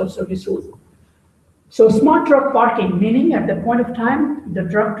hours of service rule. So smart truck parking, meaning at the point of time, the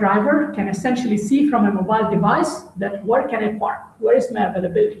truck driver can essentially see from a mobile device that where can I park, where is my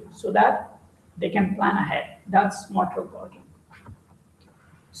availability, so that they can plan ahead. That's smart truck parking.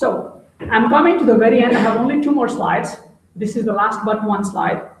 So I'm coming to the very end. I have only 2 more slides. This is the last but one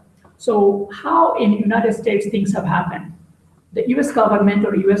slide. So how in United States things have happened? The US government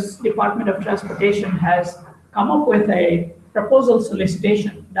or US Department of Transportation has come up with a proposal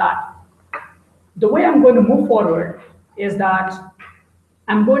solicitation that the way I'm going to move forward is that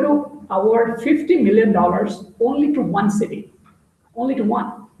I'm going to award $50 million only to one city, only to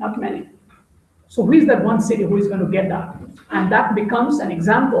one, not many. So who is that one city who is going to get that? And that becomes an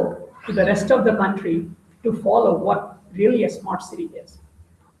example to the rest of the country to follow what really a smart city is.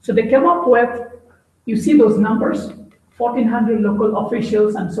 So they came up with, you see those numbers, 1,400 local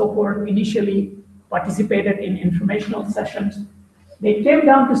officials and so forth initially participated in informational sessions. They came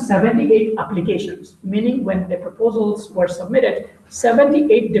down to 78 applications, meaning when the proposals were submitted,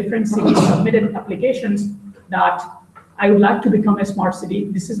 78 different cities submitted applications that I would like to become a smart city.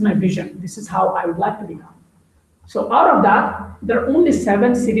 This is my vision. This is how I would like to become. So out of that, there are only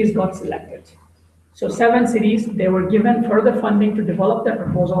 7 cities got selected. So 7 cities, they were given further funding to develop their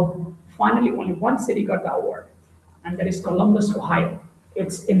proposal. Finally, only 1 city got the award, and that is Columbus, Ohio.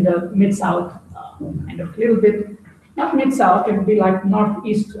 It's in the Mid-South, and a little bit, not Mid-South, it would be like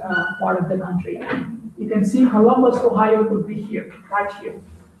northeast part of the country. You can see Columbus, Ohio would be here, right here.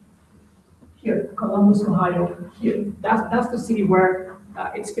 Here, Columbus, Ohio, here. That's the city where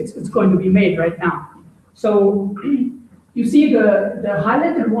it's going to be made right now. So you see the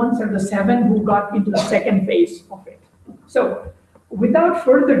highlighted ones are the 7 who got into the second phase of it. So without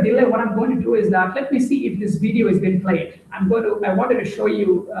further delay, what I'm going to do is that, let me see if this video has been played. I wanted to show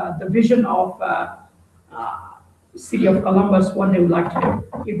you the vision of City of Columbus, what they would like to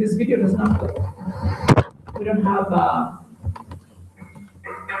do. If this video does not play, we don't have,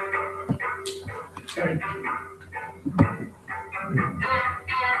 sorry.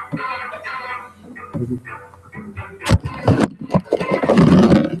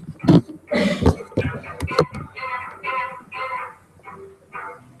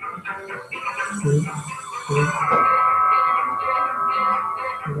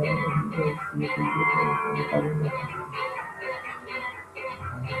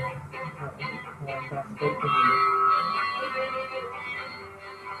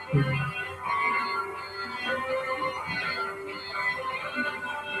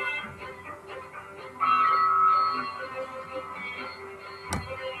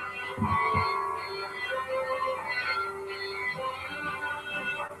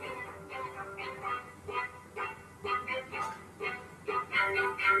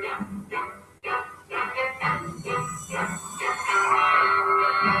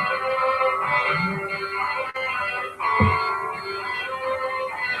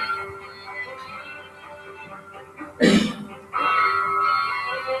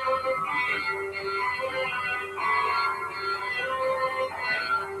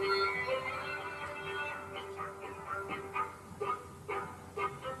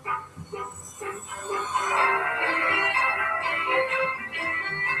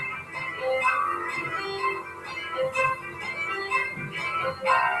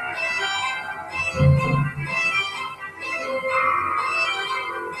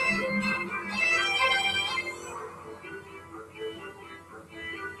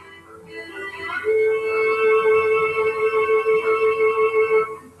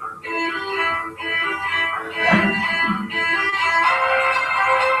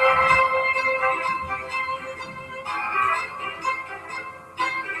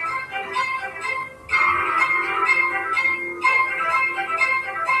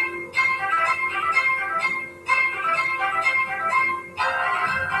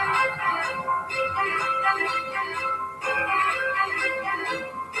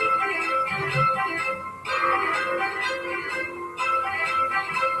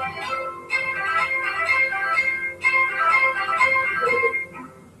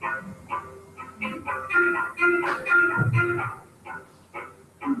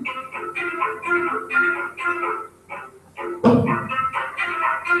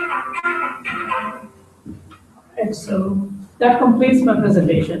 Okay, so that completes my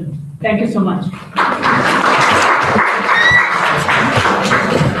presentation. Thank you so much.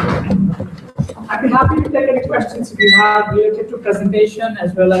 I'd be happy to take any questions if you have related to presentation,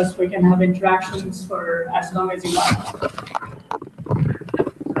 as well as we can have interactions for as long as you like.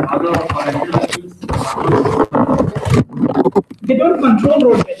 They don't control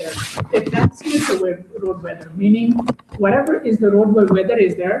road weather. They transmit the road weather, meaning whatever is the roadway weather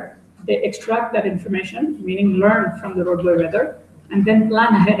is there, they extract that information, meaning learn from the roadway weather, and then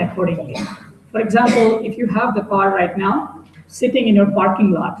plan ahead accordingly. For example, if you have the car right now sitting in your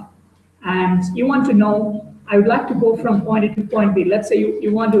parking lot, and you want to know, I would like to go from point A to point B. Let's say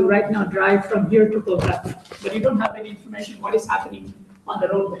you want to right now drive from here to Kolkata, but you don't have any information what is happening on the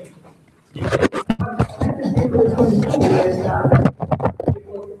roadway. Can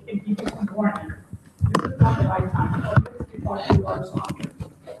give you some warning. This is not the right time. Or let's before 2 hours after.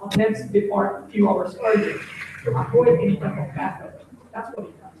 Or let's before a few hours earlier to avoid any type of bad weather. That's what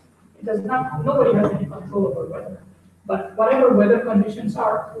it does. It does not. Nobody has any control over weather. But whatever weather conditions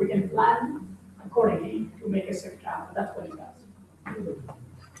are, we can plan accordingly to make a safe travel. That's what it does.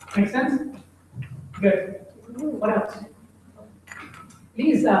 Make sense? Good. What else?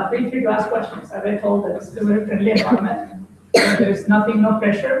 Please feel free to ask questions. As I told, that this is a very friendly environment. There is nothing, no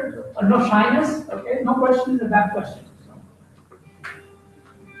pressure or no shyness. Okay, no question is a bad question.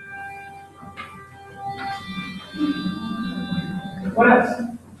 What else?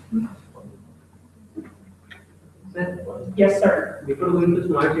 Yes, sir. Before going to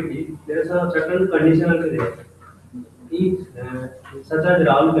smart city, there is a certain conditional there. If such as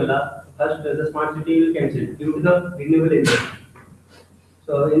ROURKELA, first the smart city will cancel due to the renewable energy.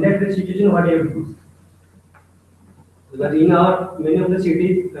 So in that situation, what do you do? Because in our many of the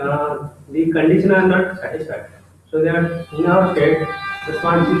cities, the conditions are not satisfied. So that in our state, the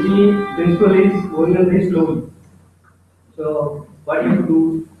smart city principle is going on very slowly. So what do you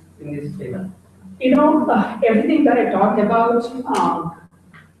do in this area? You know, everything that I talked about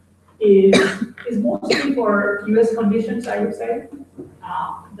is mostly for US conditions, I would say.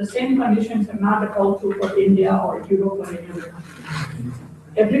 The same conditions are not at all true for India or Europe or any other country.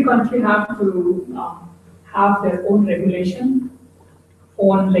 Every country have to have their own regulation,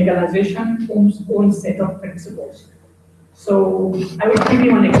 own legalization, own set of principles. So I will give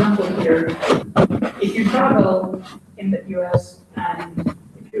you an example here. If you travel in the US and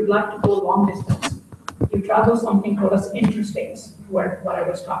if you'd like to go long distance, you travel something called as interstates, what I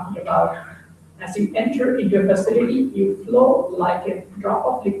was talking about. As you enter into a facility, you flow like a drop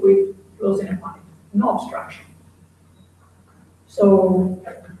of liquid flows in a pipe, no obstruction. So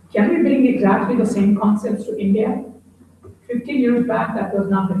can we bring exactly the same concepts to India? 15 years back, that was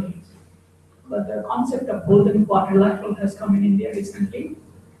not the case. But the concept of golden quadrilateral has come in India recently.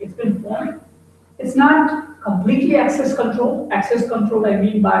 It's been formed. It's not completely access control. Access control, I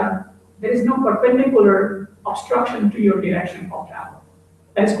mean by there is no perpendicular obstruction to your direction of travel.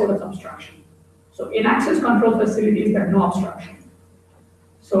 That is called as obstruction. So in access control facilities, there are no obstruction.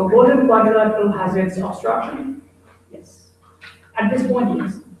 So golden quadrilateral has its obstruction, yes. At this point,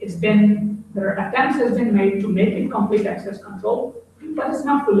 yes, there are attempts has been made to make it complete access control, but it's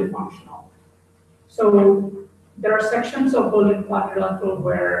not fully functional. So there are sections of golden quadrilateral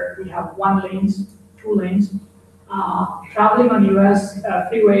where we have 1 lanes, 2 lanes. Traveling on US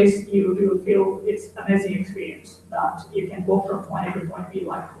freeways, you will feel it's amazing experience that you can go from point A to point B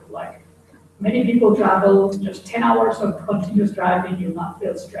like many people travel just 10 hours of continuous driving, you'll not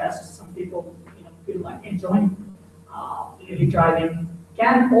feel stressed. Some people feel like enjoying really driving.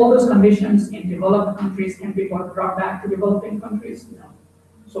 Can all those conditions in developed countries can be brought back to developing countries? No.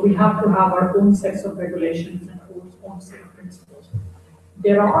 So we have to have our own sets of regulations and our own set of principles.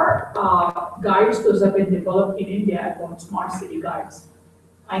 There are guides, those have been developed in India called smart city guides.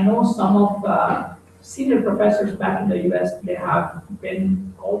 I know some of senior professors back in the US, they have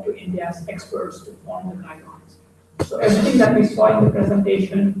been called to India as experts to form the guidelines. So everything that we saw in the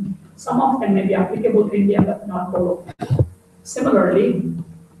presentation, some of them may be applicable to India, but not all of them. Similarly,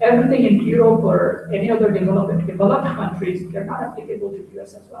 everything in Europe or any other developed countries, they're not applicable to the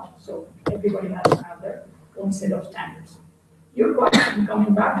US as well. So everybody has to have their own set of standards. Your question,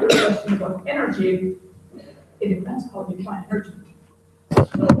 coming back to your question about energy, it depends how you define energy.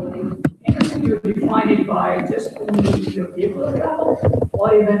 So energy, you define it by just only your vehicle travel,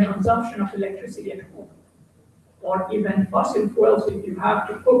 or even consumption of electricity at home, or even fossil fuels if you have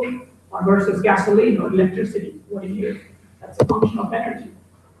to cook, or versus gasoline or electricity. What do you use? That's a function of energy.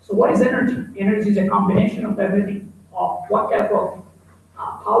 So what is energy? Energy is a combination of everything, of what type of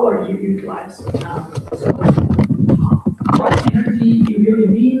power you utilize. What energy you really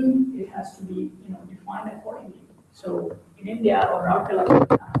mean, it has to be defined accordingly. So in India or Rourkela, for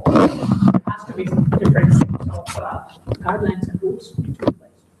example, there has to be some different sets of guidelines and rules in place.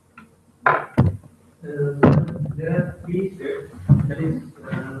 There are 3 states, that is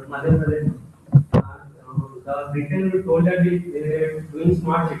Madhya Pradesh. The Britain told that they are doing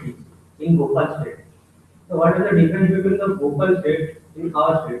smart city in Bhopal state. So what is the difference between the Bhopal state in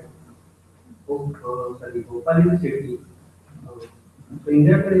our state? Bhopal is a city. So in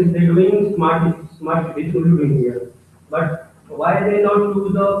that case, they are doing smart cities only doing here. But why they not do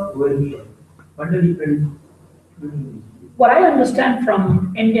the ONG? What is the difference? What I understand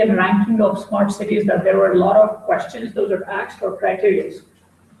from Indian ranking of smart cities that there were a lot of questions, those are asked or criteria.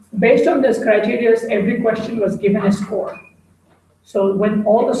 Based on this criteria, every question was given a score. So when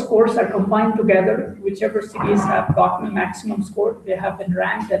all the scores are combined together, whichever cities have gotten a maximum score, they have been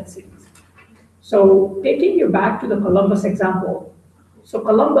ranked as cities. So taking you back to the Columbus example, so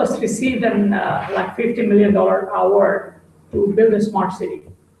Columbus received an like $50 million award to build a smart city.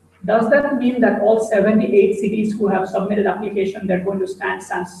 Does that mean that all 78 cities who have submitted application, they're going to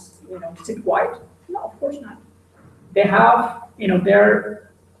sit quiet? No, of course not. They have, their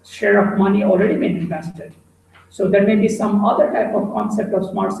share of money already been invested. So there may be some other type of concept of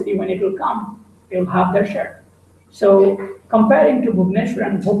smart city when it will come, they'll have their share. So comparing to Bhubaneswar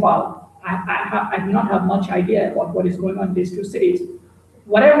and Bhopal, I do not have much idea about what is going on in these 2 cities.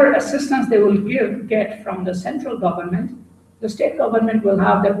 Whatever assistance they will get from the central government, the state government will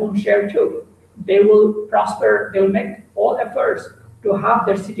have their own share too. They will prosper, they will make all efforts to have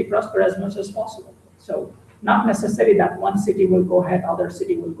their city prosper as much as possible. So not necessarily that one city will go ahead, other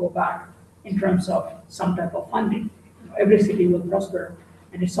city will go back in terms of some type of funding. Every city will prosper.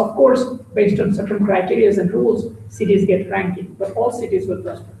 And it's of course, based on certain criteria and rules, cities get ranking, but all cities will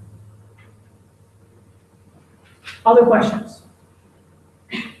prosper. Other questions?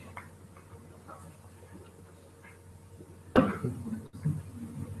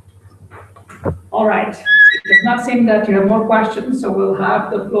 All right, it does not seem that you have more questions, so we'll have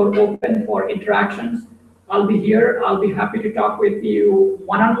the floor open for interactions. I'll be here, I'll be happy to talk with you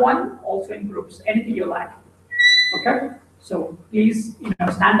one-on-one, also in groups, anything you like, okay? So please,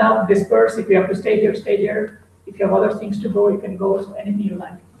 stand up, disperse. If you have to stay here, stay here. If you have other things to go, you can go, so anything you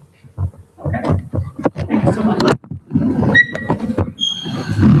like, okay? Thank you so much.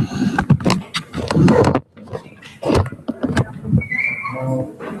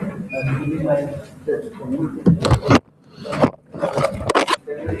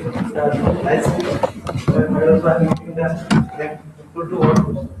 I see.